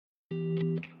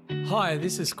Hi,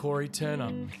 this is Corey Turner,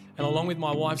 and along with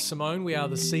my wife Simone, we are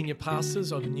the senior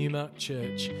pastors of Numa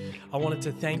Church. I wanted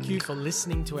to thank you for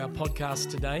listening to our podcast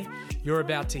today. You're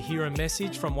about to hear a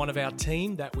message from one of our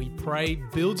team that we pray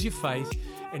builds your faith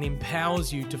and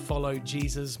empowers you to follow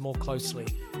Jesus more closely.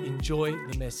 Enjoy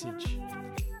the message.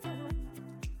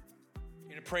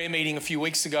 In a prayer meeting a few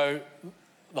weeks ago,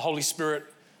 the Holy Spirit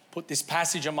put this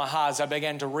passage on my heart. As I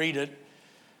began to read it,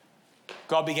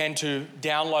 God began to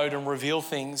download and reveal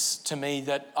things to me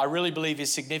that I really believe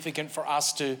is significant for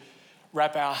us to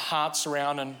wrap our hearts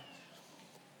around.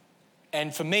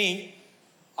 And for me,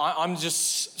 I'm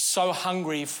just so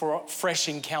hungry for fresh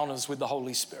encounters with the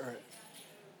Holy Spirit.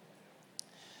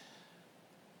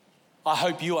 I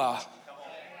hope you are.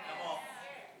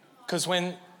 Because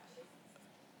when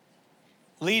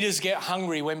leaders get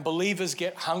hungry, when believers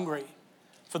get hungry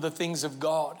for the things of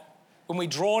God, when we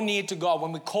draw near to God,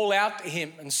 when we call out to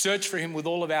Him and search for Him with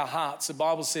all of our hearts, the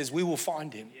Bible says we will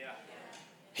find Him.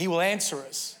 He will answer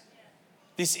us.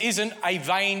 This isn't a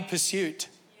vain pursuit.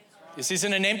 This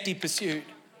isn't an empty pursuit.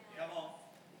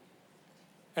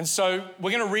 And so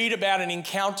we're going to read about an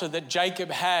encounter that Jacob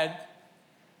had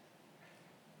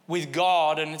with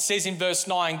God. And it says in verse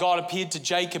 9, God appeared to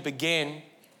Jacob again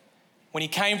when he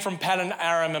came from Paddan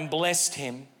Aram and blessed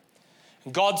him.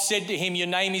 God said to him, your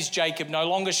name is Jacob. No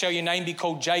longer shall your name be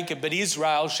called Jacob, but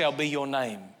Israel shall be your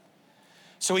name.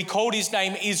 So he called his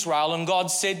name Israel, and God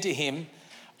said to him,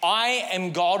 I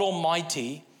am God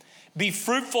Almighty. Be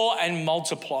fruitful and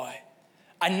multiply.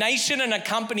 A nation and a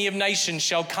company of nations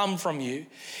shall come from you,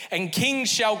 and kings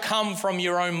shall come from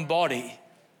your own body.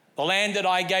 The land that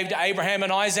I gave to Abraham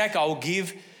and Isaac, I will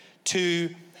give to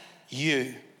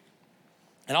you.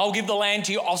 And I will give the land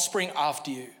to your offspring after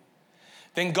you.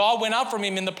 Then God went up from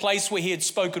him in the place where he had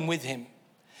spoken with him.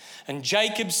 And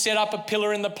Jacob set up a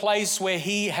pillar in the place where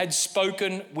he had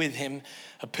spoken with him,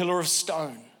 a pillar of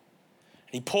stone.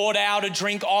 He poured out a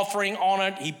drink offering on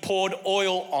it. He poured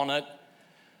oil on it.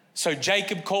 So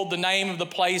Jacob called the name of the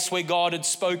place where God had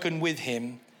spoken with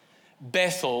him,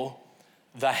 Bethel,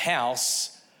 the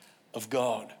house of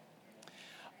God.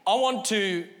 I want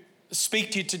to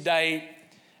speak to you today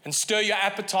and stir your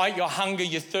appetite, your hunger,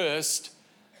 your thirst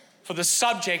for the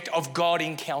subject of God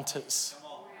encounters.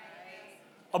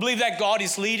 I believe that God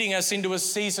is leading us into a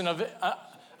season of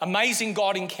amazing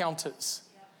God encounters.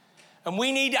 And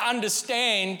we need to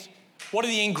understand what are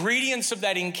the ingredients of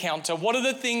that encounter. What are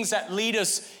the things that lead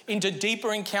us into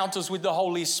deeper encounters with the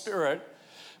Holy Spirit?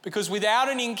 Because without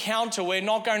an encounter, we're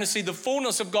not going to see the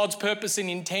fullness of God's purpose and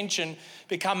intention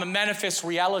become a manifest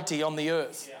reality on the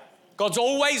earth. God's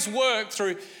always worked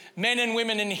through men and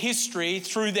women in history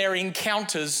through their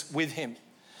encounters with Him.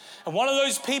 And one of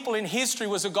those people in history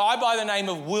was a guy by the name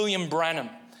of William Branham.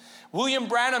 William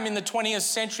Branham in the 20th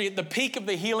century, at the peak of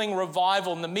the healing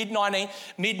revival in the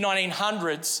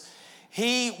mid-1900s,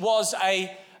 he was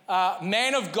a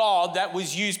man of God that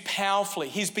was used powerfully.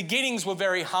 His beginnings were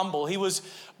very humble. He was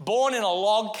born in a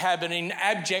log cabin in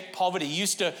abject poverty. He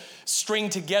used to string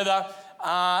together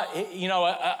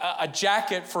a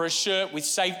jacket for a shirt with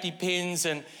safety pins,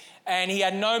 and he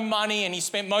had no money, and he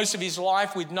spent most of his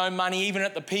life with no money, even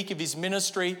at the peak of his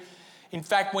ministry. In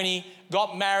fact, when he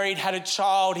got married, had a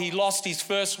child, he lost his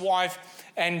first wife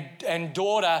and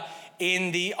daughter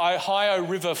in the Ohio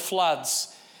River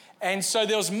floods. And so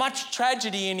there was much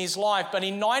tragedy in his life. But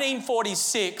in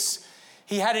 1946,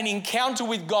 he had an encounter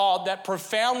with God that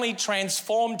profoundly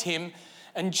transformed him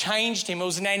and changed him. It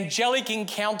was an angelic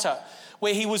encounter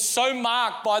where he was so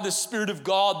marked by the Spirit of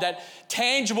God that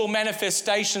tangible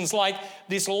manifestations like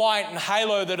this light and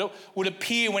halo that would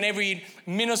appear whenever he'd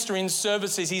minister in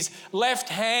services. His left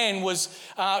hand was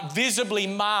visibly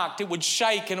marked. It would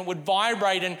shake and it would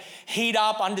vibrate and heat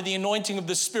up under the anointing of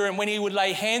the Spirit. And when he would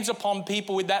lay hands upon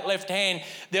people with that left hand,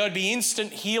 there would be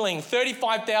instant healing.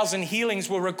 35,000 healings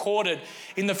were recorded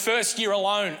in the first year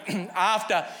alone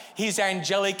after his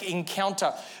angelic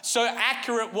encounter. So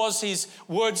accurate was his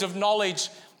words of knowledge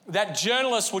that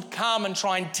journalists would come and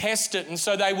try and test it. And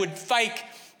so they would fake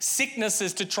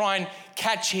sicknesses to try and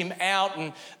catch him out.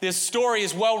 And this story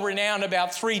is well renowned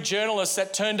about 3 journalists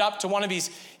that turned up to one of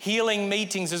his healing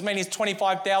meetings. As many as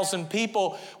 25,000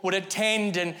 people would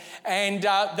attend, and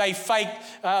they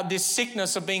faked this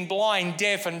sickness of being blind,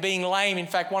 deaf, and being lame. In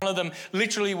fact, one of them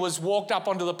literally was walked up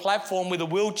onto the platform with a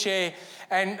wheelchair.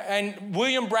 And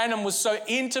William Branham was so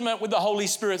intimate with the Holy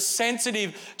Spirit,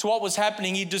 sensitive to what was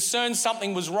happening. He discerned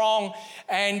something was wrong,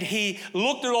 and he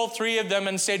looked at all 3 of them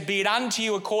and said, be it unto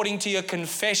you according to your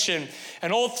confession.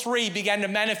 And all 3 began to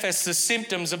manifest the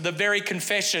symptoms of the very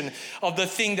confession of the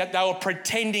thing that they were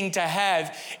pretending to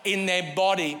have in their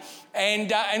body.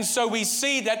 And so we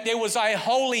see that there was a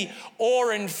holy awe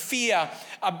and fear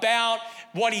about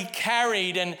what he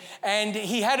carried, and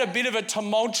he had a bit of a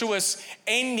tumultuous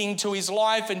ending to his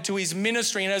life and to his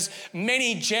ministry. And as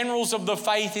many generals of the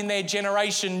faith in their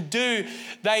generation do,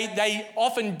 they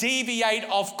often deviate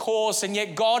off course, and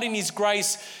yet God in his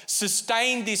grace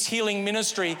sustained this healing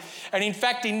ministry. And in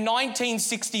fact, in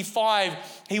 1965,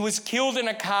 he was killed in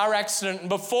a car accident. And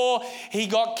before he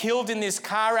got killed in this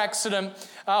car accident,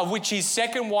 which his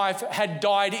second wife had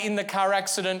died in the car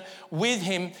accident with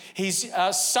him, his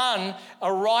son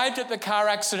arrived at the car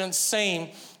accident scene.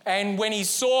 And when he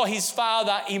saw his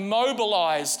father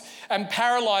immobilized and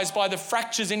paralyzed by the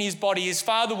fractures in his body, his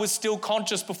father was still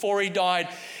conscious before he died.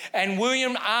 And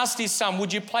William asked his son,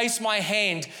 "Would you place my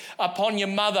hand upon your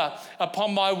mother,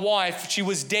 upon my wife?" She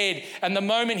was dead. And the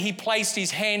moment he placed his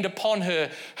hand upon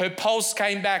her, her pulse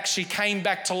came back. She came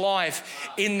back to life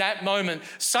in that moment.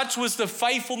 Such was the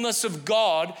faithfulness of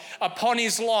God upon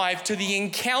his life to the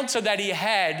encounter that he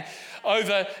had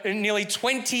over nearly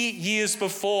 20 years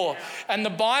before. And the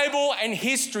Bible and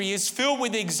history is filled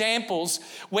with examples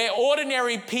where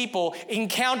ordinary people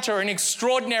encounter an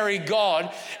extraordinary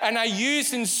God and are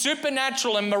used in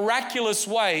supernatural and miraculous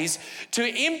ways to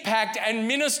impact and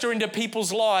minister into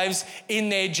people's lives in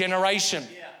their generation.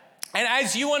 And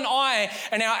as you and I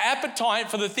and our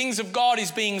appetite for the things of God is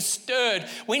being stirred,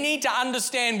 we need to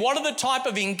understand what are the type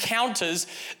of encounters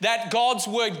that God's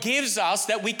word gives us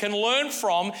that we can learn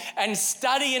from and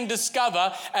study and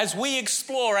discover as we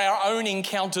explore our own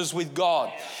encounters with God.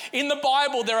 In the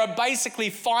Bible, there are basically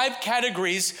 5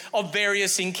 categories of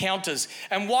various encounters.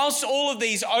 And whilst all of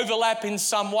these overlap in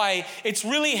some way, it's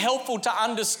really helpful to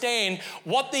understand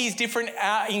what these different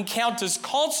encounters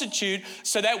constitute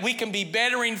so that we can be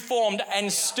better informed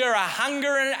and stir a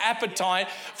hunger and an appetite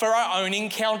for our own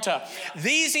encounter.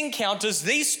 These encounters,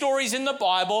 these stories in the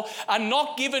Bible are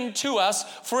not given to us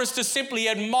for us to simply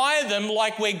admire them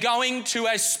like we're going to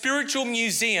a spiritual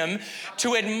museum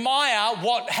to admire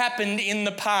what happened in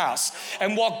the past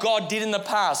and what God did in the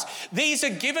past. These are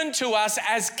given to us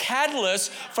as catalysts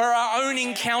for our own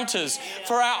encounters,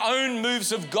 for our own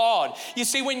moves of God. You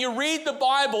see, when you read the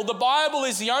Bible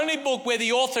is the only book where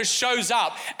the author shows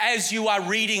up as you are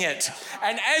reading it.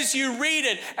 And as you read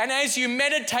it and as you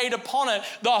meditate upon it,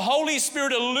 the Holy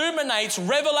Spirit illuminates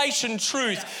revelation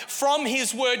truth from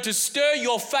his word to stir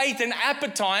your faith and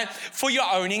appetite for your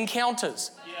own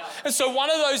encounters. And so one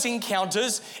of those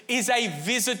encounters is a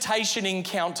visitation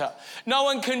encounter. No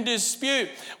one can dispute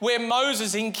where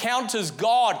Moses encounters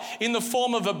God in the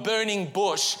form of a burning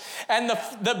bush. And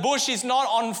the bush is not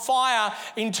on fire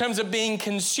in terms of being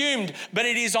consumed, but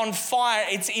it is on fire.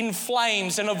 It's in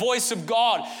flames. And a voice of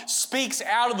God speaks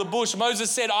out of the bush.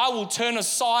 Moses said, "I will turn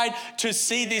aside to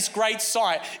see this great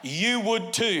sight." You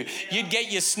would too. You'd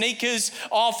get your sneakers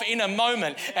off in a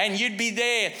moment and you'd be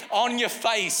there on your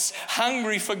face,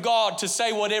 hungry for God to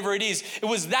say whatever it is. It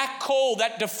was that call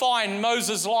that defined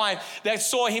Moses' life, that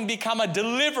saw him become a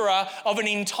deliverer of an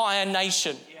entire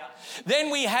nation. Then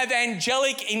we have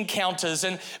angelic encounters,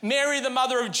 and Mary, the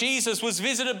mother of Jesus, was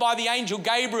visited by the angel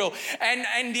Gabriel,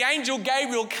 and the angel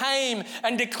Gabriel came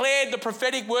and declared the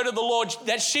prophetic word of the Lord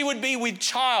that she would be with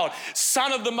child,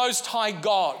 son of the Most High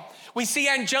God. We see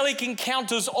angelic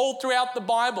encounters all throughout the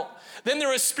Bible. Then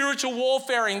there are spiritual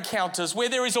warfare encounters where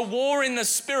there is a war in the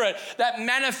spirit that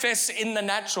manifests in the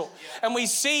natural. And we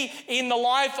see in the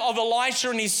life of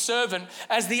Elisha and his servant,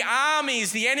 as the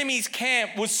armies, the enemy's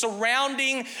camp was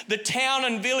surrounding the town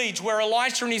and village where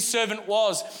Elisha and his servant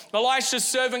was. Elisha's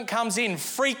servant comes in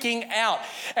freaking out,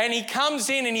 and he comes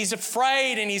in and he's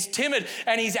afraid and he's timid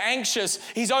and he's anxious.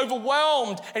 He's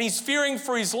overwhelmed and he's fearing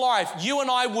for his life. You and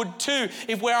I would too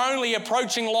if we're only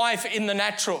approaching life in the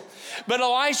natural. But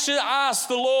Elisha asked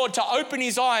the Lord to open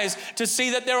his eyes to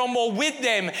see that there are more with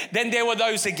them than there were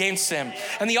those against them.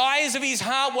 And the eyes of his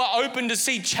heart were open to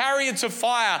see chariots of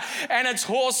fire and its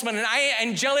horsemen, an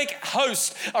angelic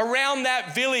host around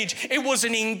that village. It was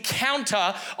an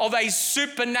encounter of a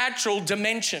supernatural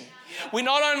dimension. We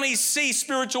not only see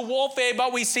spiritual warfare,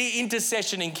 but we see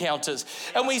intercession encounters.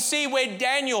 And we see where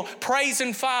Daniel prays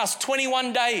and fasts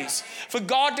 21 days for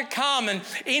God to come and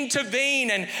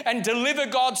intervene and deliver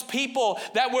God's people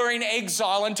that were in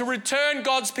exile and to return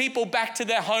God's people back to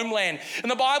their homeland.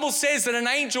 And the Bible says that an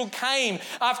angel came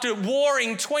after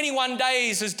warring 21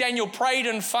 days as Daniel prayed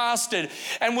and fasted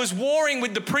and was warring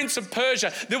with the prince of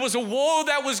Persia. There was a war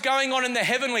that was going on in the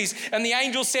heavenlies, and the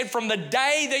angel said, from the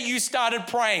day that you started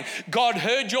praying, God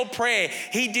heard your prayer.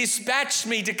 He dispatched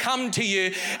me to come to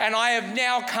you, and I have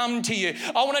now come to you.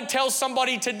 I want to tell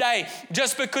somebody today,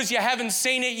 just because you haven't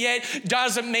seen it yet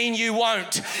doesn't mean you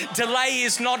won't. Delay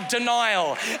is not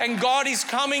denial. And God is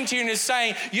coming to you and is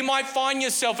saying, you might find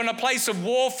yourself in a place of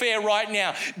warfare right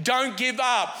now. Don't give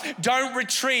up. Don't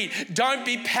retreat. Don't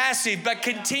be passive, but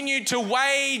continue to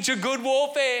wage a good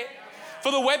warfare.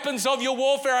 For the weapons of your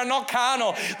warfare are not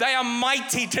carnal. They are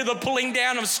mighty to the pulling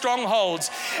down of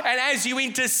strongholds. And as you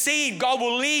intercede, God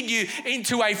will lead you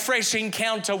into a fresh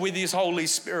encounter with His Holy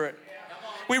Spirit.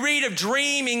 We read of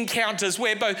dream encounters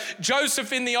where both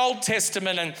Joseph in the Old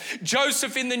Testament and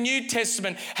Joseph in the New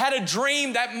Testament had a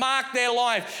dream that marked their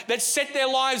life, that set their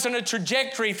lives on a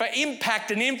trajectory for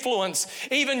impact and influence.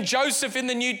 Even Joseph in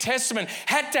the New Testament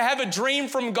had to have a dream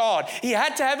from God. He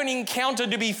had to have an encounter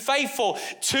to be faithful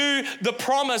to the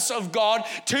promise of God,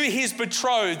 to his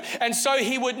betrothed. And so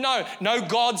he would know, no,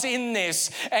 God's in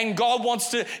this, and God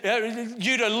wants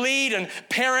you to lead and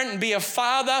parent and be a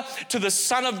father to the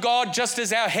Son of God, just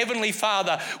as our Heavenly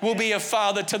Father will be a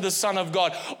father to the Son of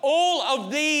God. All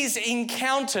of these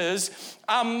encounters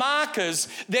are markers.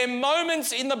 They're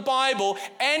moments in the Bible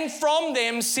and from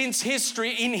them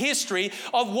in history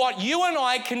of what you and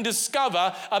I can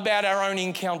discover about our own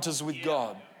encounters with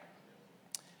God.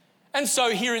 And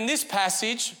so here in this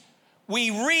passage,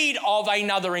 we read of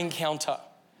another encounter.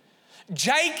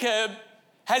 Jacob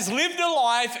has lived a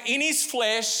life in his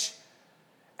flesh,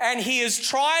 and he has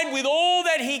tried with all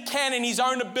that he can in his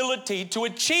own ability to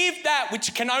achieve that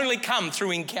which can only come through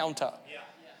encounter.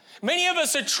 Many of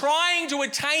us are trying to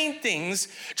attain things,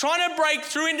 trying to break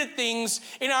through into things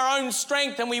in our own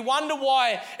strength, and we wonder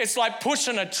why it's like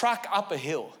pushing a truck up a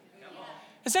hill.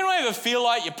 Does anyone ever feel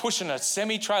like you're pushing a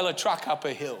semi-trailer truck up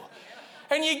a hill?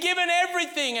 And you're given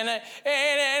everything. And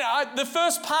the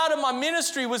first part of my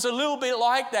ministry was a little bit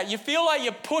like that. You feel like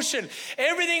you're pushing.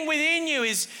 Everything within you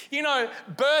is,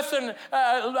 birthing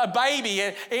a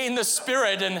baby in the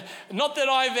spirit. And not that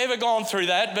I've ever gone through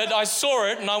that, but I saw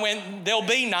it and I went, there'll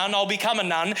be none, I'll become a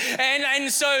nun.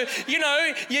 And so,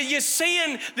 you're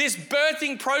seeing this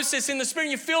birthing process in the spirit.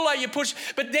 You feel like you push.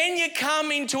 But then you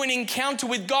come into an encounter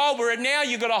with God where now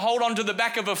you've got to hold on to the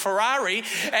back of a Ferrari,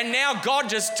 and now God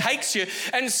just takes you.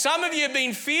 And some of you have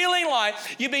been feeling like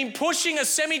you've been pushing a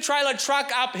semi-trailer truck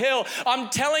uphill. I'm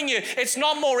telling you, it's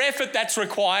not more effort that's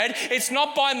required. It's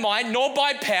not by might nor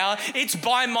by power. It's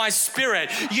by my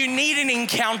spirit. You need an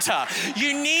encounter.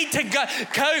 You need to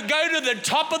go to the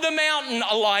top of the mountain,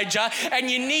 Elijah, and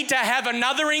you need to have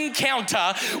another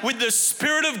encounter with the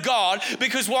Spirit of God,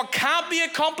 because what can't be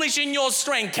accomplished in your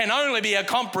strength can only be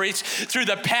accomplished through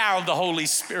the power of the Holy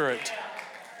Spirit.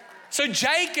 So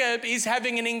Jacob is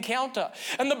having an encounter.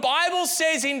 And the Bible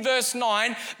says in verse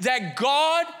 9 that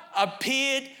God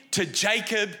appeared to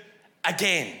Jacob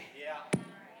again.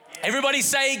 Everybody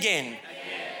say again.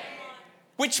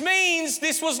 Which means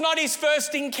this was not his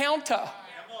first encounter.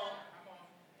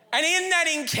 And in that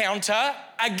encounter,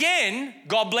 again,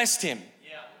 God blessed him.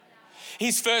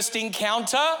 His first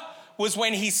encounter was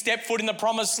when he stepped foot in the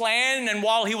promised land, and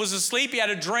while he was asleep, he had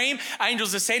a dream.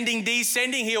 Angels ascending,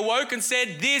 descending. He awoke and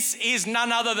said, this is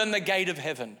none other than the gate of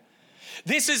heaven.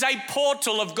 This is a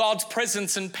portal of God's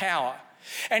presence and power.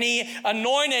 And he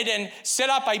anointed and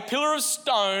set up a pillar of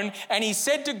stone, and he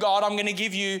said to God, I'm going to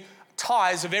give you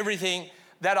tithes of everything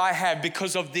that I have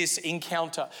because of this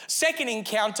encounter. Second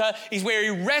encounter is where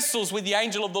he wrestles with the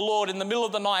angel of the Lord in the middle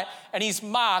of the night, and he's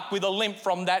marked with a limp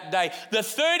from that day. The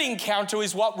third encounter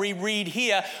is what we read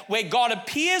here, where God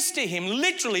appears to him,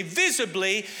 literally,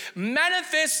 visibly,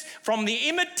 manifests from the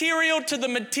immaterial to the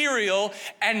material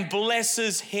and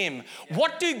blesses him.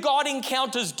 What do God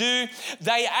encounters do?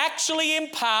 They actually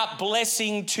impart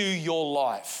blessing to your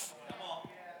life.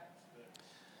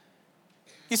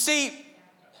 You see,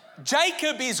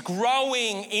 Jacob is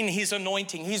growing in his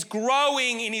anointing. He's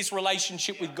growing in his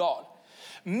relationship with God.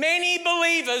 Many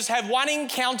believers have one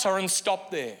encounter and stop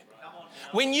there.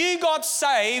 When you got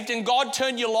saved and God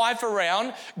turned your life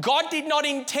around, God did not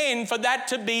intend for that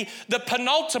to be the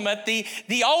penultimate,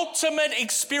 the ultimate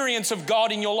experience of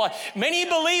God in your life. Many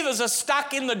believers are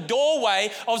stuck in the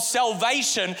doorway of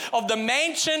salvation, of the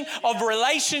mansion of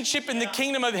relationship in the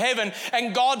kingdom of heaven.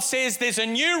 And God says there's a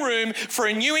new room for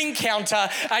a new encounter,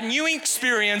 a new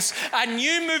experience, a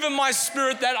new move of my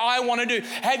spirit that I want to do.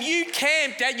 Have you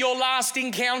camped at your last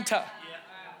encounter?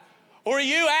 Or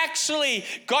you actually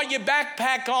got your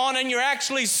backpack on and you're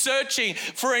actually searching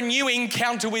for a new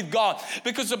encounter with God?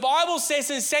 Because the Bible says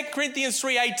in 2 Corinthians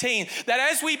 3:18 that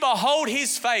as we behold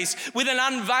his face with an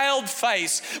unveiled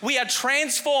face, we are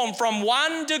transformed from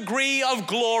one degree of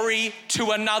glory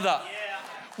to another.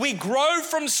 We grow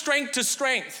from strength to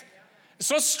strength. It's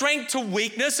not strength to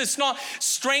weakness. It's not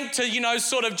strength to,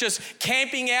 sort of just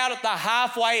camping out at the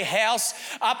halfway house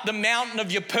up the mountain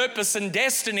of your purpose and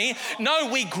destiny.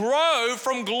 No, we grow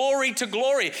from glory to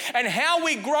glory. And how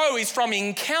we grow is from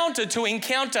encounter to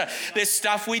encounter. There's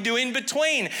stuff we do in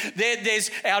between.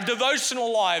 There's our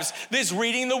devotional lives. There's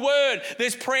reading the word.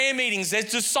 There's prayer meetings.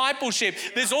 There's discipleship.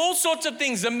 There's all sorts of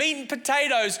things, the meat and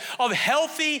potatoes of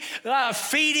healthy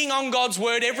feeding on God's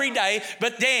word every day.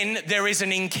 But then there is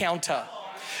an encounter.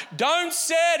 Don't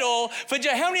settle for,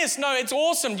 how many of us know it's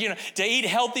awesome, to eat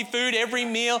healthy food every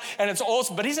meal, and it's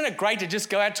awesome. But isn't it great to just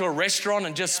go out to a restaurant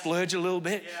and just splurge a little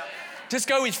bit? Yeah. Just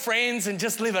go with friends and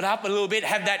just live it up a little bit.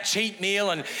 Have that cheat meal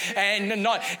and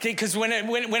not, because when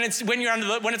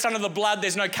it's under the blood,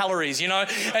 there's no calories,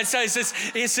 And so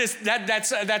it's just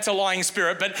that's a lying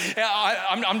spirit. But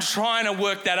I'm trying to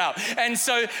work that up. And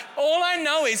so all I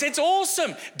know is it's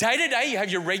awesome. Day to day, you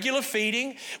have your regular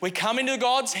feeding. We come into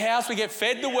God's house. We get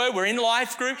fed the word. We're in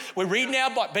life group. We're reading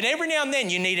our Bible. But every now and then,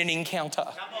 you need an encounter.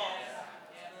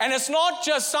 And it's not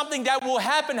just something that will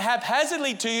happen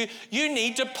haphazardly to you. You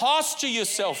need to posture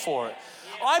yourself for it.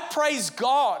 I praise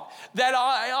God that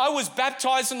I was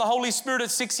baptized in the Holy Spirit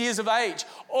at 6 years of age.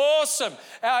 Awesome.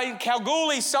 In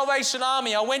Kalgoorlie Salvation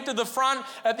Army, I went to the front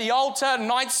at the altar,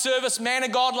 night service, man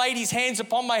of God laid his hands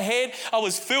upon my head. I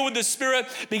was filled with the Spirit,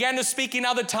 began to speak in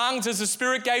other tongues as the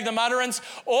Spirit gave them utterance.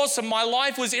 Awesome. My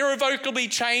life was irrevocably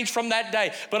changed from that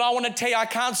day. But I want to tell you, I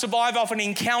can't survive off an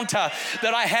encounter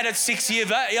that I had at 6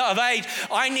 years of age.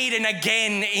 I need an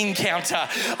again encounter.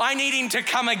 I need him to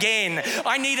come again.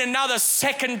 I need another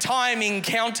second time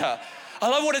encounter. I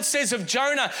love what it says of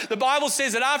Jonah. The Bible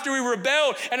says that after he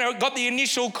rebelled and got the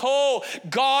initial call,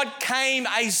 God came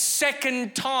a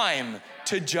second time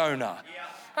to Jonah.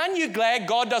 Aren't you glad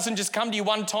God doesn't just come to you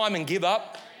one time and give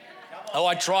up? Oh,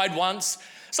 I tried once.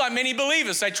 It's like many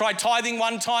believers. They try tithing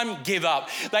one time, give up.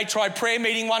 They try prayer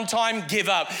meeting one time, give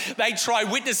up. They try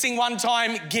witnessing one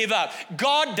time, give up.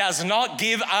 God does not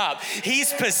give up.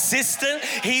 He's persistent.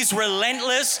 He's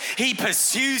relentless. He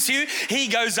pursues you. He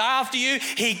goes after you.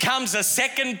 He comes a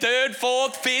second, third,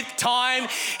 fourth, fifth time.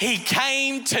 He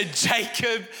came to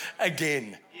Jacob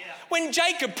again. When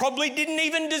Jacob probably didn't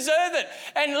even deserve it.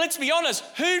 And let's be honest,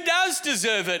 who does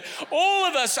deserve it? All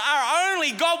of us are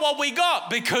only got what we got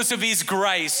because of his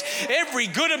grace. Every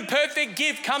good and perfect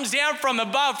gift comes down from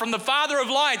above, from the Father of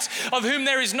lights, of whom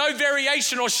there is no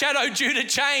variation or shadow due to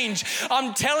change.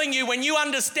 I'm telling you, when you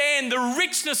understand the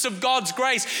richness of God's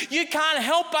grace, you can't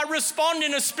help but respond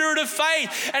in a spirit of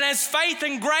faith. And as faith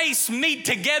and grace meet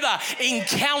together,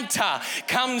 encounter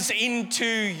comes into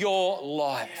your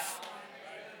life.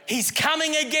 He's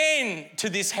coming again to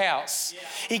this house.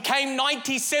 He came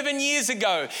 97 years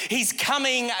ago. He's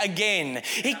coming again.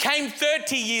 He came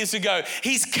 30 years ago.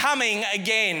 He's coming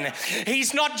again.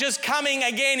 He's not just coming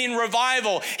again in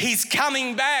revival. He's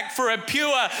coming back for a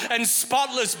pure and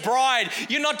spotless bride.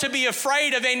 You're not to be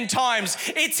afraid of end times.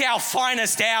 It's our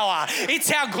finest hour.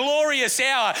 It's our glorious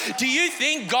hour. Do you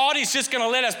think God is just going to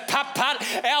let us putt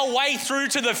our way through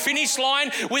to the finish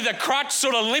line with a crutch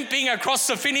sort of limping across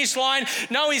the finish line?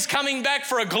 No, he's coming back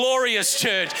for a glorious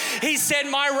church. He said,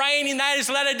 my reign in those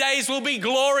latter days will be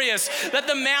glorious, that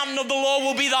the mountain of the Lord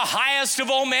will be the highest of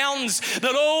all mountains,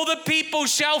 that all the people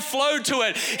shall flow to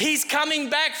it. He's coming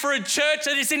back for a church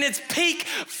that is in its peak,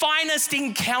 finest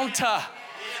encounter.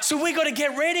 So we got to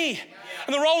get ready.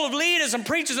 And the role of leaders and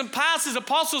preachers and pastors,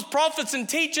 apostles, prophets and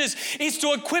teachers is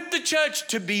to equip the church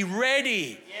to be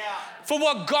ready for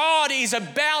what God is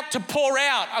about to pour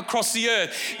out across the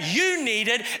earth. You need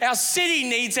it. Our city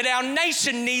needs it. Our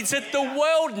nation needs it. The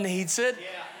world needs it.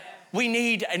 We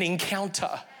need an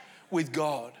encounter with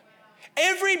God.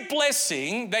 Every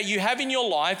blessing that you have in your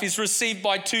life is received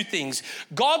by two things: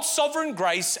 God's sovereign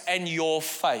grace and your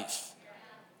faith.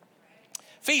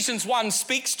 Ephesians 1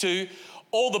 speaks to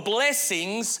all the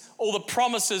blessings, all the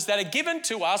promises that are given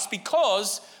to us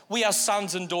because we are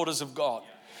sons and daughters of God.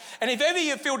 And if ever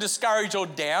you feel discouraged or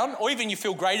down, or even you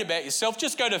feel great about yourself,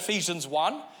 just go to Ephesians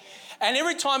 1. And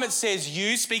every time it says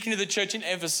you, speaking to the church in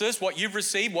Ephesus, what you've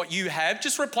received, what you have,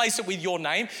 just replace it with your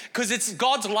name, because it's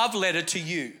God's love letter to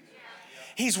you.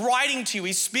 He's writing to you,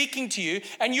 he's speaking to you,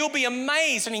 and you'll be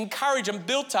amazed and encouraged and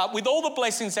built up with all the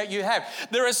blessings that you have.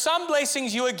 There are some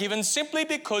blessings you are given simply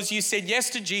because you said yes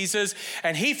to Jesus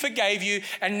and he forgave you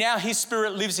and now his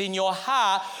Spirit lives in your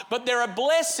heart. But there are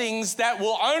blessings that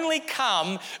will only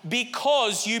come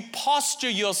because you posture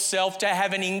yourself to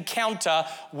have an encounter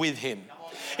with him.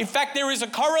 In fact, there is a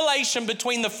correlation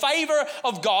between the favor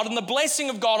of God and the blessing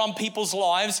of God on people's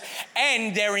lives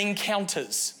and their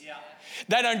encounters.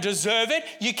 They don't deserve it.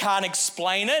 You can't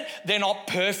explain it. They're not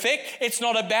perfect. It's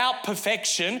not about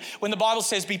perfection. When the Bible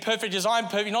says be perfect as I am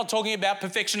perfect, not talking about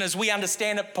perfection as we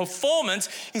understand it, performance.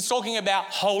 He's talking about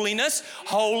holiness,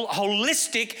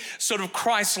 holistic sort of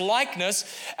Christ-likeness.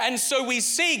 And so we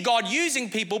see God using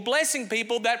people, blessing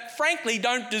people that frankly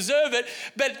don't deserve it,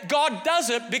 but God does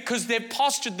it because they've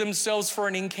postured themselves for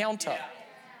an encounter.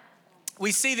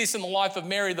 We see this in the life of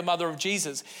Mary, the mother of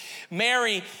Jesus.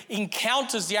 Mary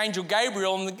encounters the angel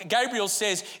Gabriel, and Gabriel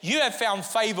says, you have found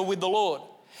favor with the Lord.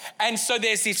 And so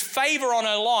there's this favor on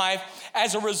her life.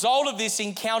 As a result of this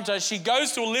encounter, she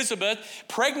goes to Elizabeth,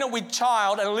 pregnant with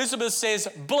child, and Elizabeth says,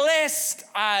 blessed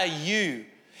are you.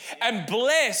 And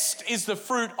blessed is the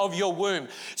fruit of your womb.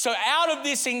 So out of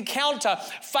this encounter,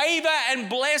 favor and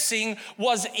blessing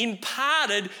was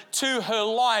imparted to her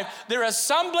life. There are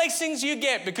some blessings you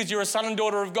get because you're a son and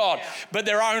daughter of God, but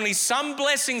there are only some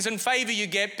blessings and favor you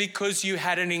get because you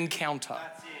had an encounter.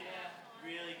 That's it.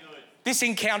 Really good. This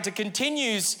encounter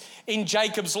continues in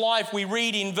Jacob's life. We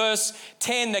read in verse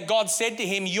 10 that God said to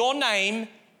him, your name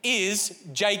is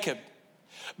Jacob.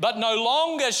 But no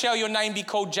longer shall your name be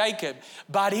called Jacob,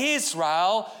 but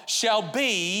Israel shall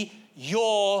be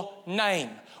your name.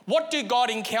 What do God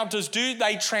encounters do?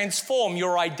 They transform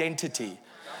your identity.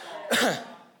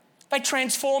 They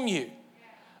transform you.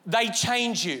 They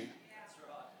change you.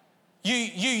 You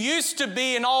used to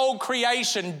be an old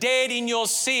creation, dead in your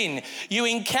sin. You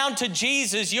encounter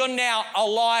Jesus, you're now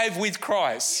alive with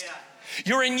Christ. Yeah.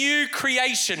 You're a new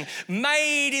creation,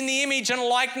 made in the image and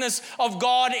likeness of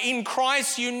God in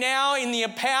Christ. You now, in the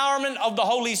empowerment of the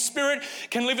Holy Spirit,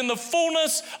 can live in the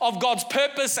fullness of God's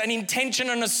purpose and intention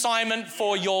and assignment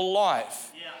for your life.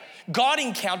 God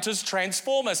encounters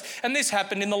transform us. And this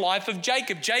happened in the life of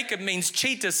Jacob. Jacob means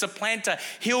cheater, supplanter,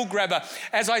 heel grabber.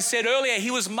 As I said earlier,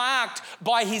 he was marked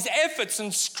by his efforts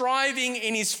and striving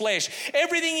in his flesh.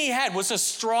 Everything he had was a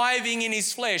striving in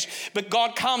his flesh. But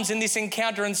God comes in this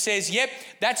encounter and says, yep,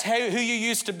 that's who you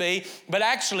used to be, but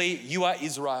actually you are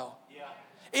Israel.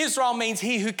 Israel means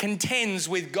he who contends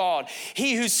with God,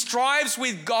 he who strives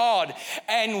with God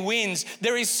and wins.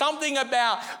 There is something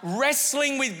about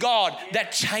wrestling with God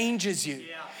that changes you.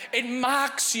 It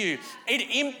marks you.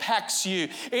 It impacts you.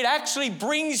 It actually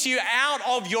brings you out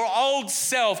of your old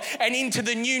self and into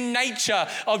the new nature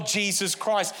of Jesus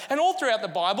Christ. And all throughout the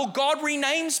Bible, God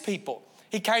renames people.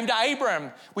 He came to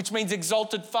Abraham, which means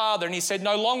exalted father, and he said,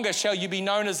 no longer shall you be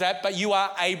known as that, but you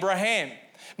are Abraham.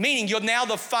 Meaning you're now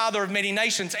the father of many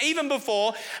nations. Even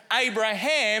before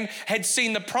Abraham had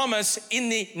seen the promise in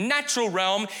the natural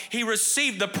realm, he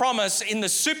received the promise in the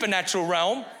supernatural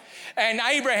realm. And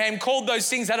Abraham called those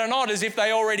things that are not as if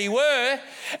they already were.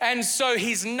 And so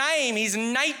his name, his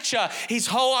nature, his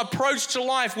whole approach to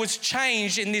life was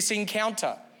changed in this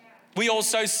encounter. We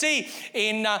also see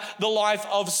in the life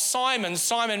of Simon.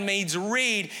 Simon means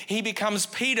reed. He becomes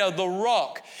Peter, the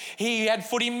rock. He had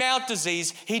foot and mouth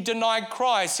disease. He denied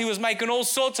Christ. He was making all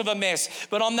sorts of a mess.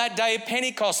 But on that day of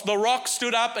Pentecost, the rock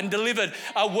stood up and delivered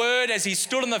a word as he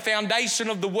stood on the foundation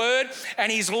of the word. And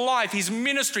his life, his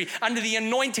ministry, under the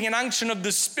anointing and unction of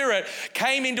the Spirit,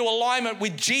 came into alignment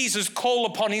with Jesus' call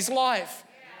upon his life.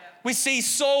 We see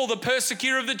Saul, the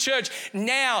persecutor of the church.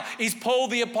 Now is Paul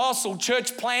the apostle,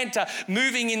 church planter,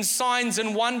 moving in signs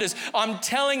and wonders. I'm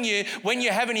telling you, when you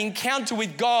have an encounter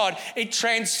with God, it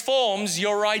transforms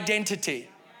your identity.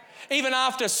 Even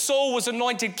after Saul was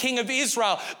anointed king of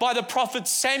Israel by the prophet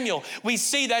Samuel, we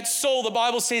see that Saul, the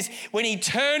Bible says, when he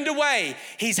turned away,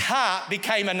 his heart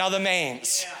became another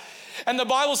man's. And the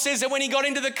Bible says that when he got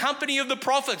into the company of the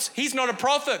prophets, he's not a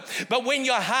prophet, but when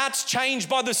your heart's changed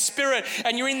by the Spirit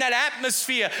and you're in that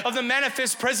atmosphere of the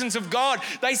manifest presence of God,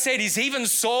 they said, is even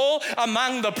Saul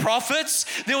among the prophets?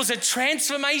 There was a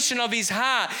transformation of his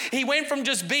heart. He went from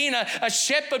just being a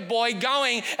shepherd boy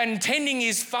going and tending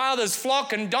his father's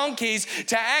flock and donkeys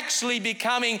to actually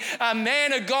becoming a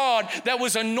man of God that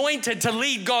was anointed to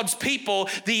lead God's people,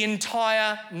 the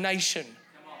entire nation.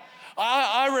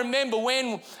 I remember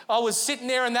when I was sitting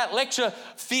there in that lecture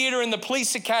theatre in the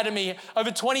police academy over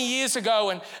 20 years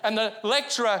ago, and the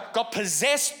lecturer got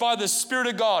possessed by the Spirit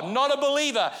of God. Not a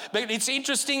believer, but it's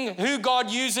interesting who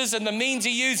God uses and the means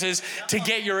he uses to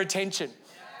get your attention.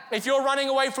 If you're running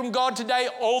away from God today,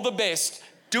 all the best.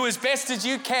 Do as best as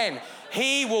you can.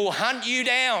 He will hunt you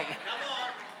down.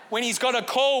 When he's got a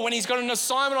call, when he's got an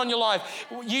assignment on your life,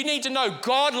 you need to know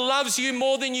God loves you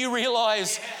more than you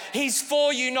realize. He's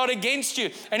for you, not against you.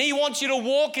 And he wants you to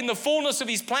walk in the fullness of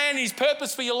his plan and his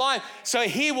purpose for your life. So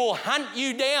he will hunt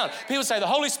you down. People say, the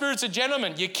Holy Spirit's a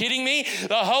gentleman. You're kidding me?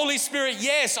 The Holy Spirit,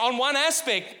 yes, on one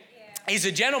aspect. He's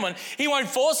a gentleman. He won't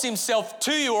force himself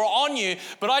to you or on you,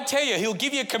 but I tell you, he'll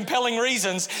give you compelling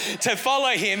reasons to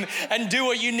follow him and do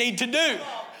what you need to do.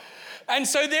 And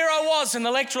so there I was, and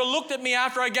the lecturer looked at me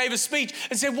after I gave a speech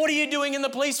and said, what are you doing in the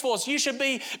police force? You should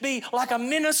be like a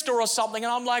minister or something.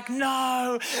 And I'm like,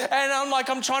 no. And I'm like,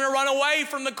 I'm trying to run away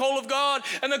from the call of God,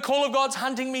 and the call of God's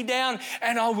hunting me down.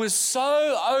 And I was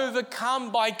so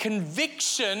overcome by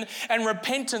conviction and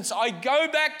repentance. I go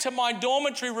back to my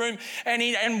dormitory room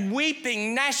and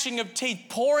weeping, gnashing of teeth,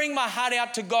 pouring my heart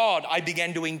out to God, I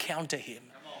began to encounter him.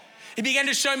 He began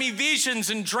to show me visions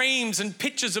and dreams and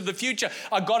pictures of the future.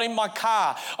 I got in my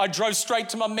car. I drove straight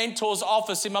to my mentor's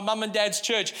office in my mum and dad's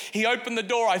church. He opened the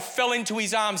door. I fell into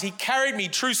his arms. He carried me,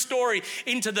 true story,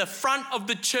 into the front of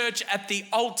the church at the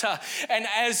altar. And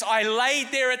as I laid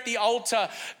there at the altar,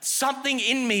 something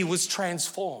in me was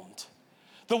transformed.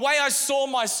 The way I saw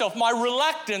myself, my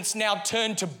reluctance now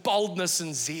turned to boldness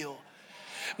and zeal.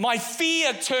 My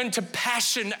fear turned to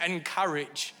passion and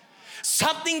courage.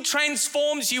 Something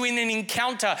transforms you in an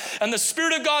encounter. And the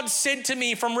Spirit of God said to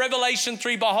me from Revelation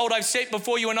 3, behold, I've set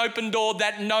before you an open door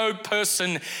that no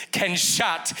person can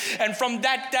shut. And from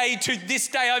that day to this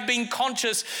day, I've been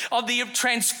conscious of the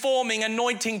transforming,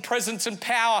 anointing presence and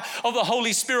power of the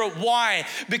Holy Spirit. Why?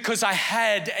 Because I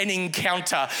had an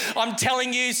encounter. I'm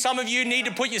telling you, some of you need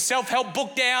to put your self-help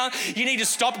book down. You need to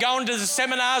stop going to the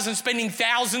seminars and spending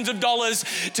thousands of dollars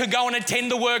to go and attend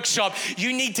the workshop.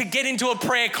 You need to get into a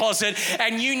prayer closet,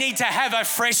 and you need to have a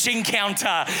fresh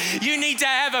encounter. You need to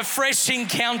have a fresh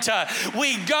encounter.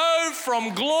 We go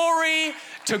from glory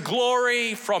to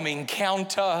glory, from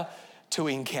encounter to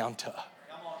encounter.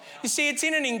 You see, it's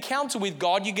in an encounter with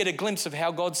God you get a glimpse of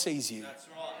how God sees you.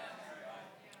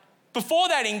 Before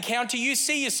that encounter, you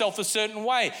see yourself a certain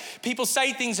way. People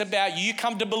say things about you. You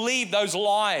come to believe those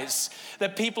lies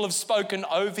that people have spoken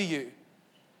over you.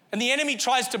 And the enemy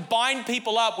tries to bind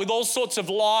people up with all sorts of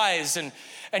lies and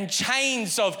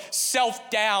chains of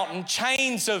self-doubt and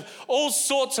chains of all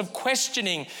sorts of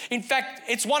questioning. In fact,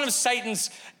 it's one of Satan's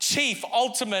chief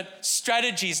ultimate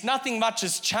strategies. Nothing much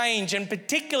has changed, and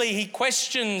particularly he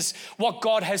questions what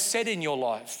God has said in your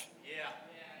life.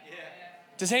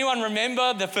 Does anyone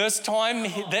remember the first time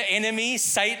the enemy,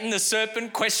 Satan, the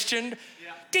serpent, questioned,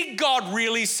 did God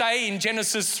really say in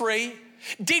Genesis 3?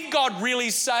 Did God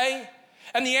really say?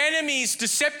 And the enemy's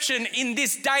deception in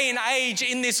this day and age,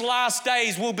 in this last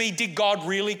days, will be, did God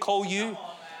really call you?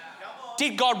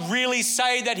 Did God really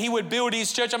say that he would build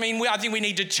his church? I mean, I think we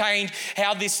need to change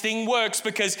how this thing works,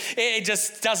 because it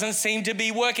just doesn't seem to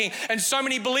be working. And so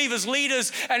many believers,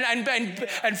 leaders,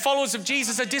 and followers of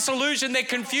Jesus are disillusioned. They're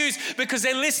confused because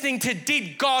they're listening to,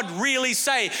 did God really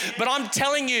say? But I'm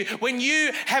telling you, when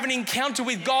you have an encounter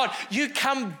with God, you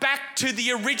come back to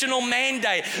the original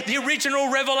mandate, the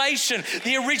original revelation,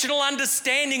 the original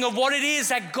understanding of what it is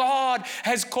that God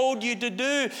has called you to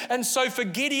do. And so for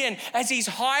Gideon, as he's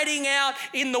hiding out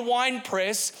in the wine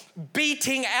press,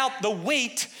 beating out the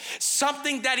wheat,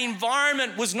 something that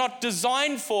environment was not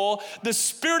designed for, the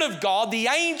Spirit of God, the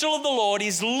angel of the Lord,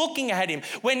 is looking at him.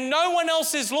 When no one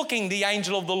else is looking, the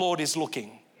angel of the Lord is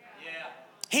looking.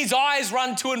 His eyes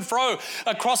run to and fro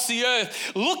across the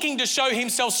earth, looking to show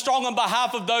himself strong on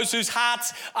behalf of those whose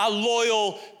hearts are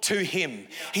loyal to him.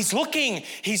 He's looking,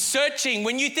 he's searching.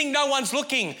 When you think no one's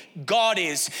looking, God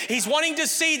is. He's wanting to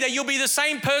see that you'll be the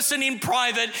same person in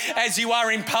private as you are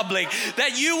in public,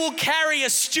 that you will carry a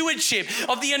stewardship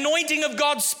of the anointing of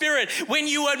God's Spirit when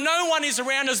no one is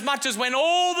around as much as when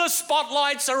all the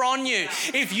spotlights are on you.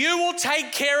 If you will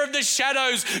take care of the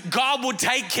shadows, God will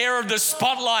take care of the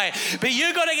spotlight. But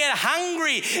you've got to get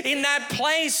hungry in that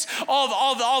place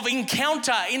of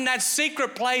encounter, in that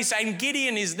secret place. And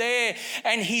Gideon is there,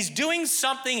 and he's doing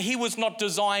something he was not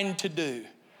designed to do.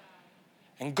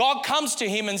 And God comes to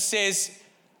him and says,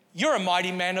 you're a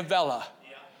mighty man of valor.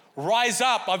 Rise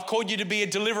up. I've called you to be a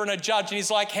deliverer and a judge. And he's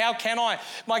like, how can I?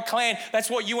 My clan, that's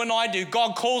what you and I do.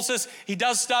 God calls us, he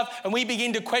does stuff, and we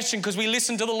begin to question because we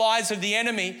listen to the lies of the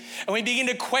enemy, and we begin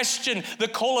to question the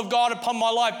call of God upon my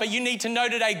life. But you need to know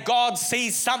today, God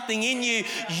sees something in you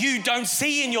you don't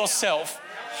see in yourself.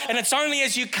 And it's only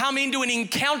as you come into an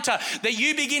encounter that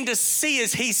you begin to see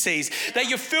as he sees, that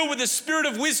you're filled with the spirit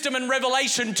of wisdom and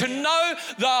revelation to know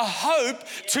the hope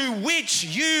to which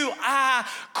you are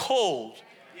called.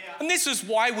 And this is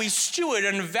why we steward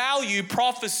and value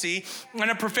prophecy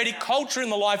and a prophetic culture in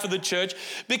the life of the church,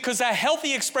 because a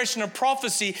healthy expression of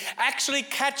prophecy actually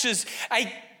catches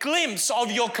a glimpse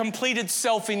of your completed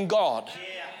self in God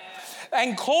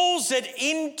and calls it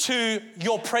into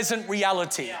your present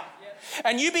reality.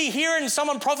 And you be hearing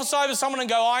someone prophesy over someone and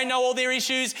go, I know all their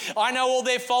issues, I know all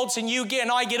their faults, and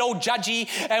I get all judgy,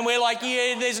 and we're like,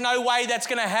 yeah, there's no way that's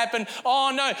going to happen.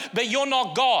 Oh no, but you're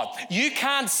not God. You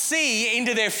can't see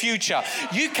into their future.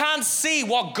 You can't see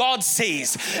what God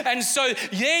sees. And so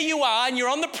there you are, and you're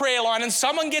on the prayer line, and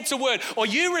someone gets a word, or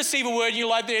you receive a word, and you're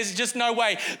like, there's just no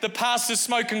way. The pastor's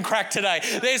smoking crack today.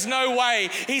 There's no way.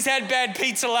 He's had bad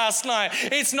pizza last night.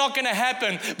 It's not going to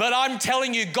happen. But I'm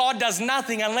telling you, God does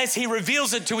nothing unless he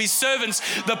reveals it to his servants,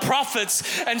 the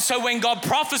prophets. And so when God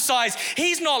prophesies,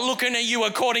 he's not looking at you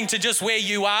according to just where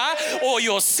you are or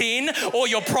your sin or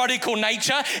your prodigal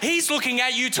nature. He's looking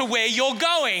at you to where you're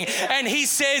going. And he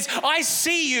says, I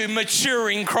see you mature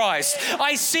in Christ.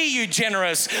 I see you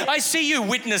generous. I see you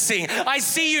witnessing. I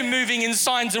see you moving in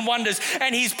signs and wonders.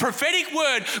 And his prophetic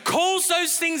word calls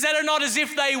those things that are not as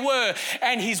if they were.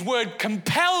 And his word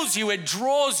compels you. It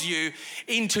draws you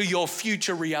into your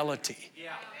future reality.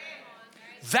 Yeah.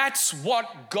 That's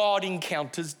what God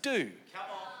encounters do.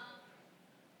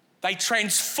 They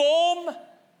transform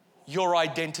your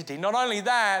identity. Not only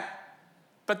that,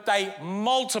 but they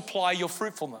multiply your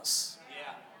fruitfulness.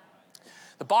 Yeah.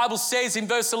 The Bible says in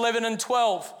verse 11 and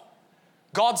 12,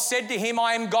 God said to him,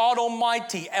 I am God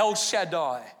Almighty, El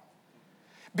Shaddai.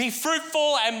 Be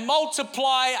fruitful and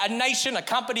multiply. A nation, a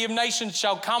company of nations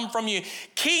shall come from you.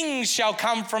 Kings shall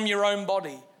come from your own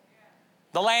body.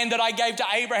 The land that I gave to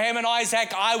Abraham and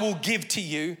Isaac, I will give to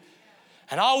you.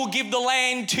 And I will give the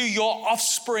land to your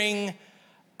offspring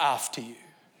after you.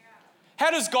 How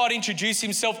does God introduce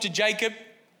himself to Jacob?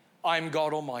 I am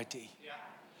God Almighty.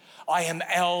 I am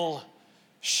El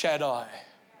Shaddai.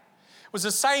 It was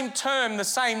the same term, the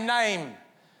same name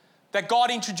that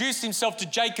God introduced himself to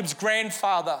Jacob's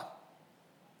grandfather.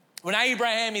 When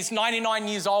Abraham is 99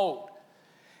 years old,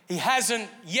 he hasn't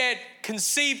yet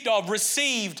conceived of,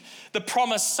 received the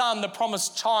promised son, the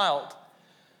promised child.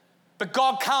 But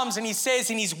God comes and he says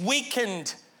in his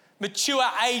weakened, mature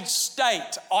age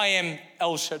state, I am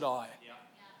El Shaddai.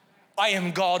 I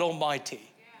am God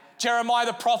Almighty. Jeremiah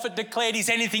the prophet declared, is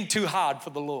anything too hard for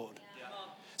the Lord?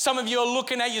 Some of you are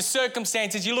looking at your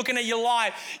circumstances, you're looking at your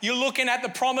life, you're looking at the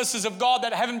promises of God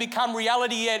that haven't become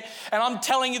reality yet. And I'm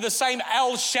telling you, the same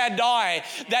El Shaddai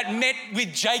that met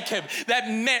with Jacob, that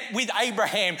met with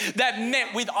Abraham, that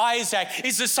met with Isaac,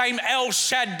 is the same El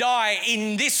Shaddai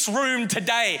in this room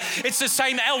today. It's the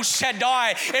same El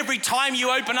Shaddai every time you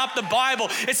open up the Bible.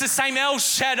 It's the same El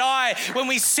Shaddai when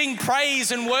we sing praise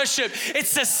and worship.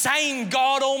 It's the same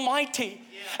God Almighty.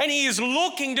 And he is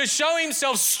looking to show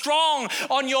himself strong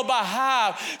on your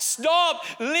behalf. Stop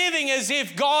living as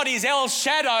if God is El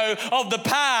Shadow of the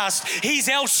past. He's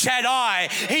El Shaddai.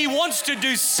 He wants to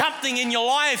do something in your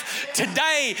life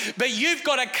today, but you've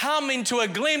got to come into a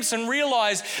glimpse and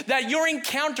realize that your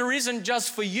encounter isn't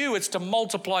just for you, it's to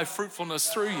multiply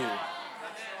fruitfulness through you.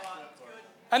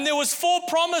 And there was 4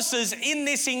 promises in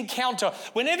this encounter.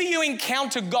 Whenever you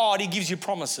encounter God, he gives you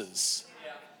promises.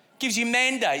 Gives you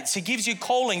mandates, he gives you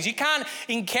callings. You can't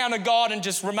encounter God and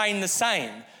just remain the same.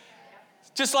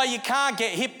 Just like you can't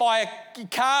get hit by a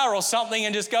car or something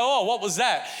and just go, oh, what was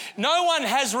that? No one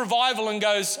has revival and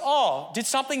goes, oh, did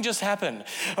something just happen?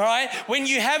 All right? When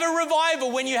you have a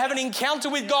revival, when you have an encounter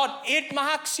with God, it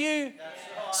marks you.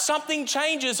 Something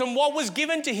changes and what was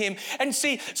given to him. And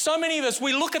see, so many of us,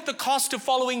 we look at the cost of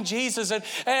following Jesus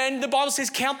and the Bible says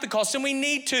count the cost, and we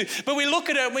need to. But we look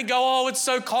at it and we go, oh, it's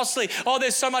so costly. Oh,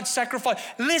 there's so much sacrifice.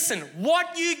 Listen,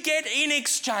 what you get in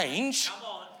exchange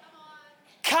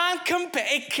can't compare.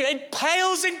 It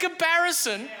pales in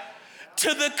comparison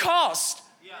to the cost.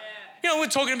 You know, we're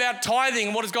talking about tithing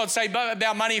and what does God say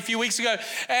about money a few weeks ago.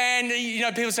 And, you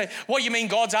know, people say, what, you mean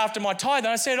God's after my tithe?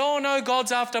 And I said, oh, no,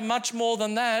 God's after much more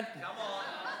than that.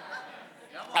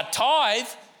 A tithe,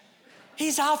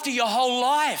 he's after your whole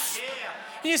life.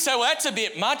 And you say, well, that's a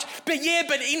bit much. But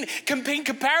in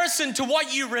comparison to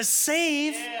what you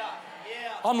receive,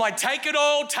 I'm like, take it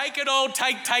all, take it all,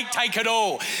 take it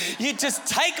all. You just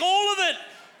take all of it.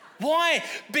 Why?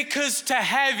 Because to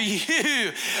have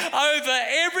you over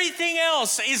everything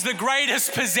else is the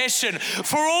greatest possession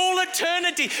for all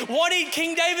eternity. What did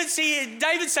King David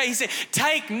say? He said,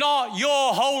 take not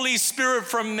your Holy Spirit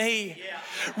from me.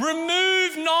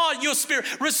 Remove not your spirit.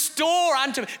 Restore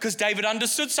unto me. Because David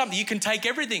understood something. You can take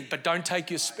everything, but don't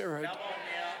take your spirit.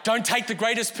 Don't take the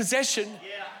greatest possession.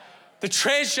 The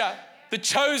treasure, the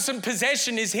chosen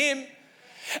possession is him.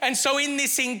 And so in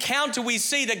this encounter, we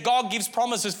see that God gives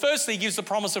promises. Firstly, he gives the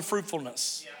promise of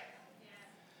fruitfulness.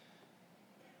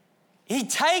 He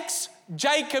takes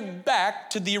Jacob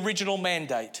back to the original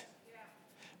mandate.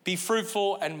 Be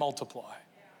fruitful and multiply.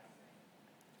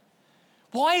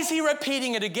 Why is he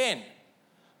repeating it again?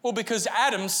 Well, because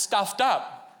Adam stuffed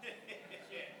up.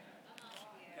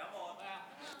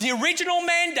 The original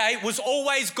mandate was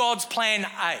always God's plan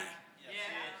A.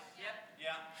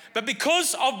 But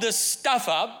because of the stuff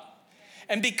up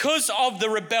and because of the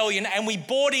rebellion, and we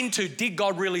bought into, did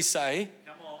God really say?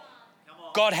 Come on.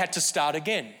 God had to start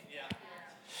again. Yeah.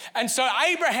 And so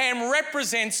Abraham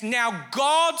represents now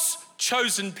God's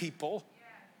chosen people.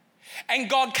 And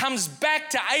God comes back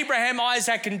to Abraham,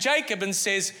 Isaac, and Jacob and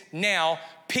says, now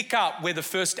pick up where the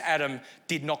first Adam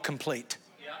did not complete.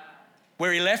 Yeah.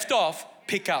 Where he left off,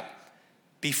 pick up.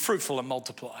 Be fruitful and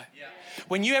multiply. Yeah.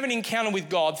 When you have an encounter with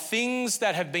God, things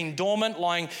that have been dormant,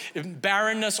 lying,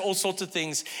 barrenness, all sorts of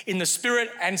things, in the spirit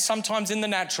and sometimes in the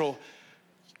natural,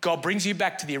 God brings you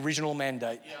back to the original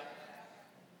mandate. Yeah.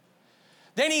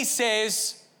 Then he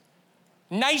says,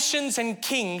 nations and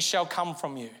kings shall come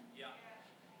from you. Yeah.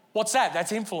 What's that?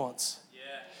 That's influence. Yeah.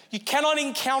 You cannot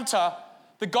encounter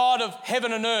the God of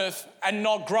heaven and earth and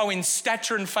not grow in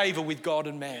stature and favor with God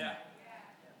and man. Yeah.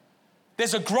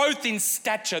 There's a growth in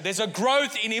stature. There's a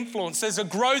growth in influence. There's a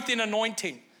growth in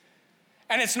anointing.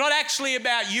 And it's not actually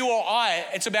about you or I.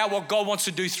 It's about what God wants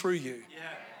to do through you. Yeah.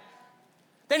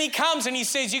 Then he comes and he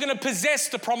says, you're going to possess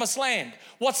the promised land.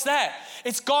 What's that?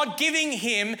 It's God giving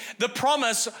him the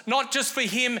promise, not just for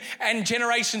him and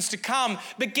generations to come,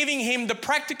 but giving him the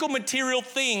practical material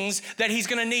things that he's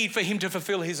going to need for him to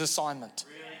fulfill his assignment.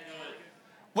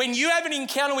 When you have an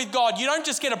encounter with God, you don't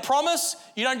just get a promise,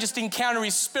 you don't just encounter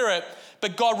his spirit,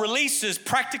 but God releases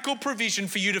practical provision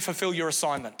for you to fulfill your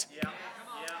assignment. Yeah.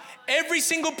 Every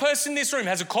single person in this room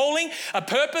has a calling, a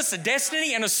purpose, a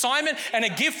destiny, an assignment, and a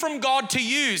gift from God to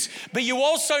use. But you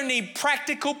also need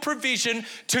practical provision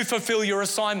to fulfill your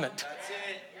assignment. That's it.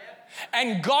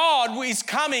 And God is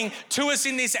coming to us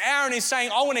in this hour and is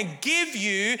saying, I want to give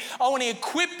you, I want to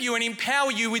equip you and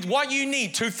empower you with what you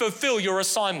need to fulfill your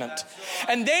assignment. Right.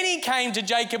 And then he came to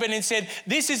Jacob and he said,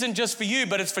 this isn't just for you,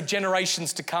 but it's for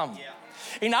generations to come. Yeah.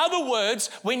 In other words,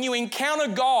 when you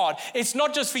encounter God, it's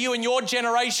not just for you and your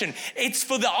generation. It's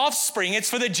for the offspring. It's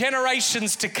for the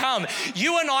generations to come.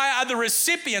 You and I are the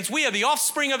recipients. We are the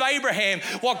offspring of Abraham.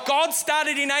 What God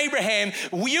started in Abraham,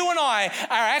 you and I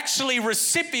are actually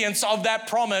recipients of that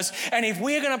promise. And if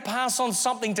we're going to pass on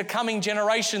something to coming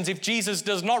generations, if Jesus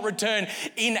does not return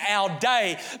in our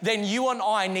day, then you and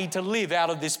I need to live out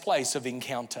of this place of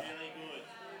encounter.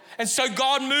 And so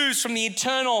God moves from the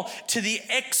eternal to the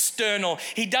external.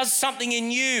 He does something in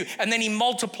you and then he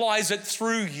multiplies it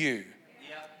through you.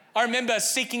 I remember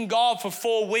seeking God for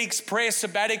 4 weeks, prayer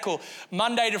sabbatical,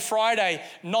 Monday to Friday,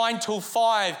 9 till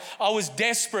 5. I was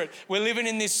desperate. We're living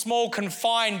in this small,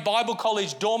 confined Bible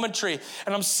college dormitory,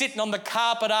 and I'm sitting on the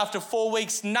carpet after 4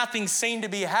 weeks. Nothing seemed to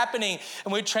be happening,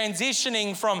 and we're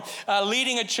transitioning from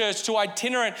leading a church to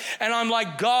itinerant, and I'm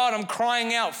like, God, I'm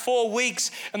crying out 4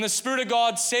 weeks, and the Spirit of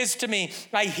God says to me,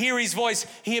 I hear his voice.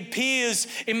 He appears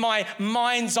in my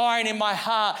mind's eye and in my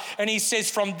heart, and he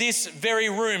says, from this very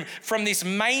room, from this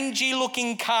mangy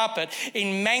looking carpet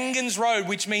in Mangans Road,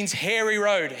 which means hairy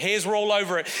road. Hairs were all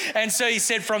over it. And so he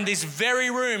said, from this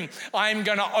very room, I am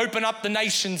going to open up the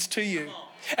nations to you.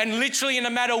 And literally in a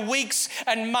matter of weeks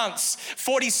and months,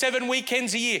 47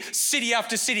 weekends a year, city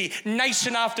after city,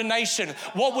 nation after nation,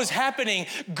 what was happening?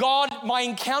 God, my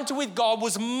encounter with God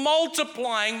was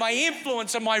multiplying my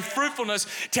influence and my fruitfulness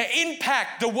to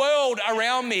impact the world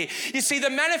around me. You see,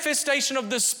 the manifestation of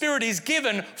the Spirit is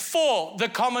given for the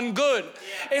common good.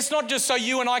 It's not just so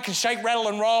you and I can shake, rattle,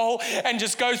 and roll and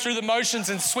just go through the motions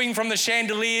and swing from the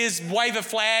chandeliers, wave a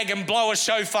flag and blow a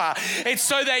shofar. It's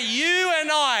so that you and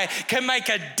I can make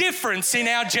a difference in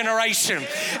our generation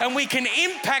and we can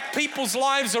impact people's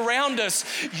lives around us.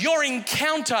 Your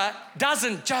encounter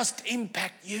doesn't just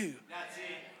impact you.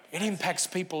 It impacts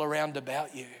people around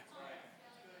about you.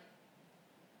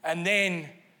 And then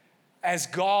as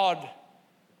God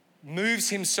moves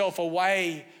himself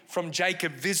away from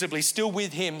Jacob visibly, still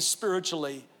with him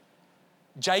spiritually,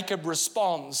 Jacob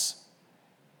responds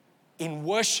in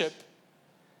worship.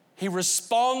 He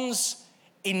responds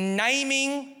in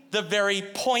naming the very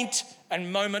point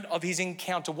and moment of his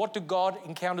encounter. What do God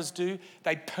encounters do?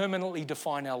 They permanently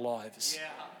define our lives.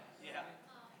 Yeah.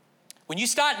 When you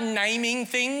start naming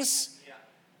things,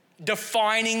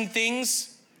 defining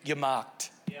things, you're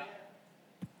marked. Yeah.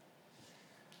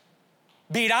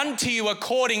 Be it unto you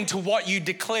according to what you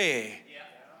declare,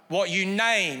 what you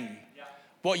name.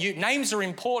 Names are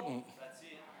important. That's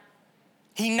it.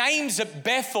 He names it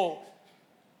Bethel.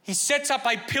 He sets up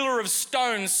a pillar of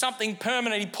stone, something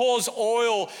permanent. He pours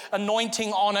oil,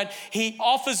 anointing on it. He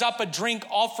offers up a drink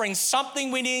offering.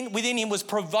 Something within him was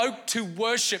provoked to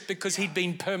worship because he'd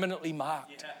been permanently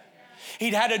marked.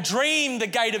 He'd had a dream, the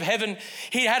gate of heaven.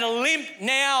 He had a limp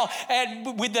now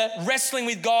with the wrestling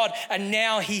with God, and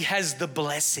now he has the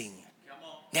blessing.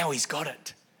 Now he's got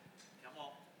it.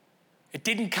 It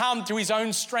didn't come through his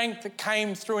own strength. It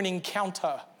came through an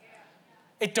encounter.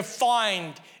 It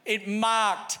defined, it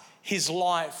marked his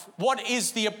life. What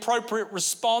is the appropriate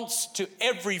response to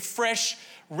every fresh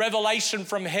revelation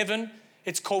from heaven?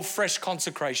 It's called fresh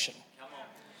consecration.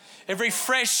 Every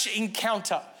fresh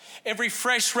encounter, every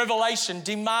fresh revelation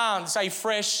demands a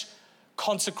fresh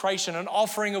consecration, an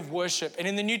offering of worship. And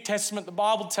in the New Testament, the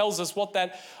Bible tells us what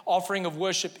that offering of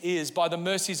worship is. By the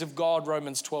mercies of God,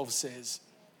 Romans 12 says,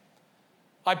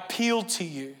 I appeal to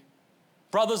you,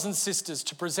 brothers and sisters,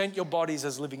 to present your bodies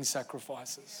as living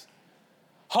sacrifices,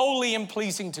 holy and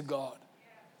pleasing to God.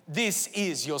 This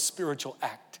is your spiritual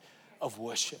act of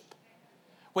worship.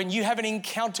 When you have an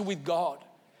encounter with God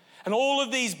and all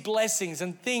of these blessings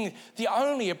and things, the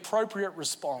only appropriate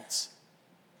response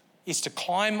is to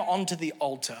climb onto the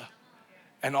altar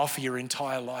and offer your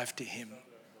entire life to him.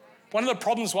 One of the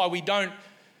problems why we don't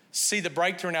see the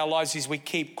breakthrough in our lives is we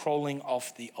keep crawling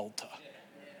off the altar.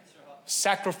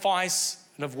 Sacrifice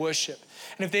and of worship.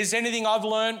 And if there's anything I've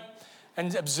learned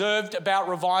and observed about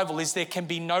revival, is there can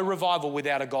be no revival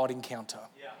without a God encounter.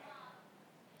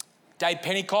 Day of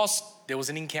Pentecost, there was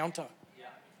an encounter.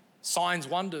 Signs,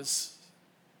 wonders,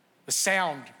 the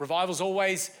sound. Revival's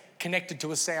always connected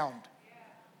to a sound.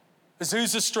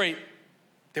 Azusa Street,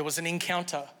 there was an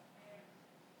encounter.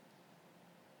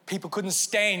 People couldn't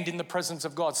stand in the presence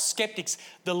of God. Skeptics,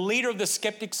 the leader of the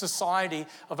Skeptic Society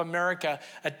of America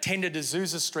attended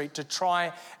Azusa Street to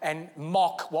try and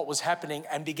mock what was happening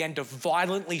and began to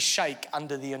violently shake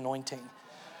under the anointing.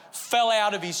 Fell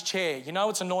out of his chair. You know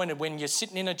it's anointed when you're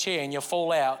sitting in a chair and you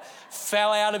fall out.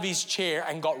 Fell out of his chair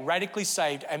and got radically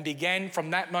saved and began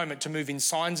from that moment to move in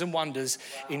signs and wonders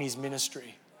in his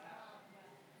ministry.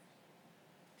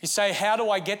 You say, how do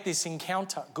I get this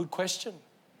encounter? Good question.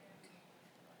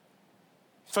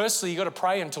 Firstly, you've got to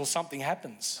pray until something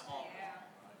happens.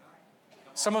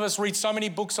 Some of us read so many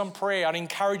books on prayer. I'd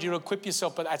encourage you to equip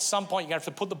yourself, but at some point you're going to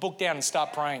have to put the book down and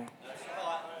start praying. That's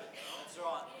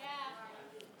right.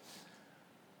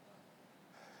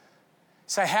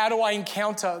 So how do I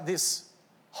encounter this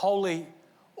holy,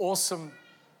 awesome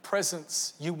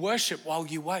presence? You worship while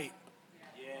you wait.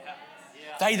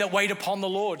 They that wait upon the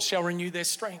Lord shall renew their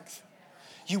strength.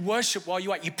 You worship while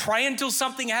you wait. You pray until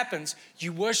something happens.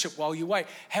 You worship while you wait.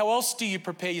 How else do you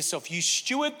prepare yourself? You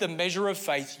steward the measure of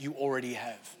faith you already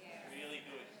have. Really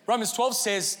good. Romans 12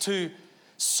 says to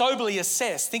soberly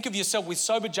assess. Think of yourself with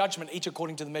sober judgment, each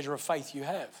according to the measure of faith you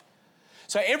have.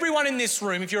 So everyone in this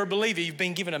room, if you're a believer, you've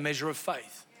been given a measure of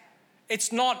faith.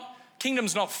 It's not,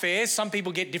 kingdom's not fair. Some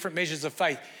people get different measures of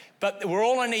faith. But we're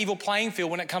all on an equal playing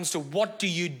field when it comes to what do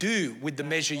you do with the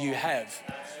measure you have.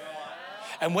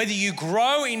 And whether you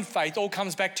grow in faith all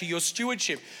comes back to your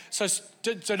stewardship. So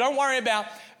don't worry about,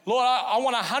 Lord, I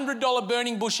want a $100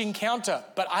 burning bush encounter,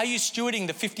 but are you stewarding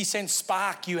the 50-cent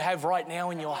spark you have right now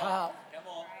in your heart?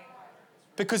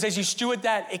 Because as you steward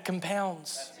that, it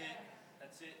compounds.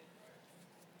 That's it.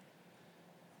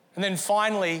 And then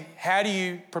finally, how do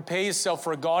you prepare yourself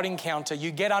for a God encounter?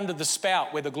 You get under the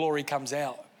spout where the glory comes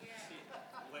out.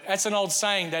 That's an old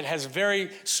saying that has very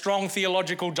strong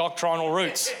theological doctrinal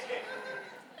roots.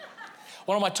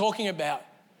 What am I talking about?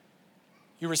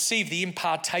 You receive the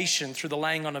impartation through the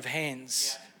laying on of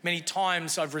hands. Many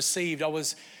times I've received, I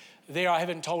was there, I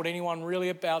haven't told anyone really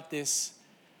about this,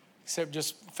 except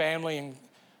just family and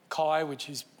Kai, which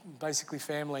is basically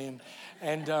family.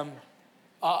 And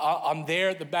I'm there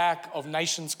at the back of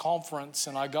Nations Conference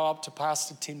and I go up to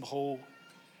Pastor Tim Hall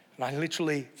and I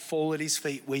literally fall at his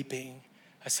feet weeping.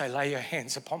 I say, lay your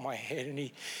hands upon my head. And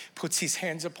he puts his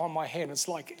hands upon my head. It's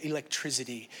like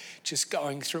electricity just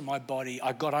going through my body.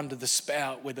 I got under the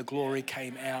spout where the glory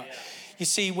came out. You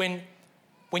see, when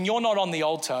you're not on the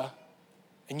altar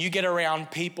and you get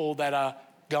around people that are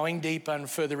going deeper and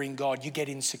further in God, you get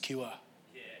insecure.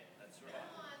 Yeah, that's right.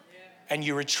 And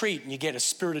you retreat and you get a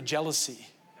spirit of jealousy.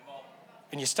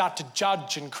 And you start to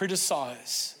judge and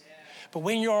criticize. But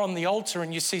when you're on the altar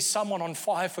and you see someone on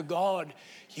fire for God,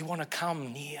 you want to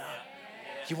come near.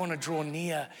 You want to draw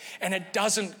near. And it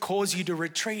doesn't cause you to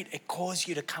retreat. It causes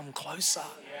you to come closer.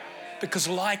 Because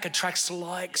like attracts to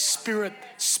like. Spirit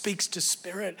speaks to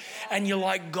spirit. And you're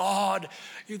like, God,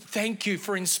 thank you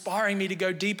for inspiring me to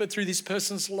go deeper through this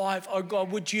person's life. Oh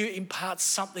God, would you impart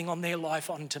something on their life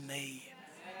onto me?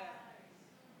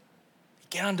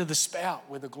 Get under the spout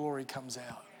where the glory comes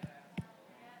out.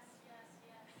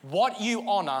 What you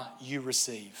honor, you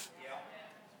receive.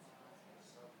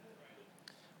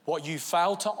 What you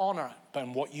fail to honor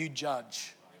and what you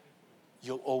judge,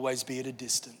 you'll always be at a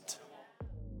distance.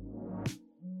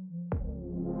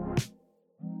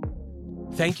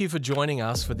 Thank you for joining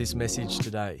us for this message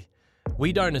today.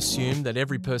 We don't assume that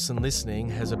every person listening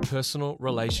has a personal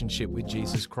relationship with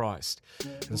Jesus Christ.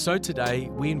 And so today,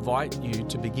 we invite you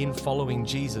to begin following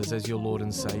Jesus as your Lord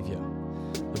and Savior.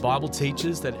 The Bible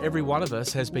teaches that every one of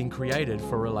us has been created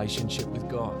for a relationship with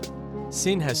God.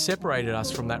 Sin has separated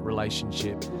us from that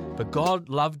relationship, but God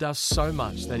loved us so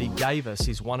much that He gave us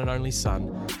His one and only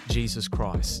Son, Jesus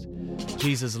Christ.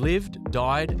 Jesus lived,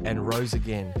 died, and rose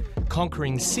again,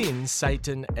 conquering sin,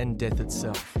 Satan, and death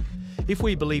itself. If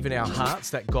we believe in our hearts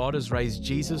that God has raised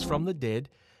Jesus from the dead,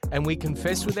 and we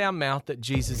confess with our mouth that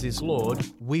Jesus is Lord,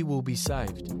 we will be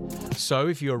saved. So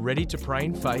if you are ready to pray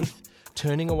in faith,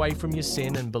 turning away from your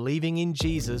sin and believing in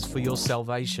Jesus for your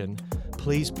salvation,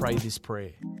 please pray this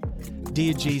prayer.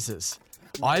 Dear Jesus,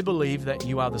 I believe that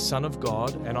you are the Son of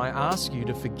God, and I ask you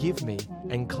to forgive me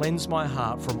and cleanse my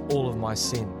heart from all of my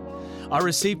sin. I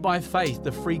receive by faith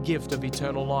the free gift of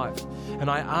eternal life,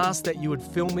 and I ask that you would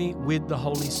fill me with the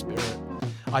Holy Spirit.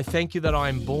 I thank you that I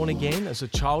am born again as a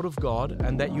child of God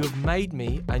and that you have made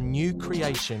me a new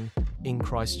creation in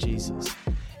Christ Jesus.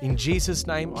 In Jesus'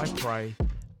 name I pray,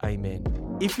 amen.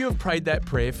 If you have prayed that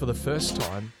prayer for the first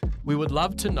time, we would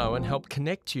love to know and help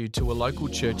connect you to a local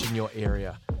church in your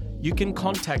area. You can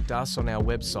contact us on our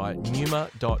website,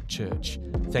 numa.church.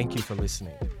 Thank you for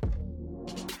listening.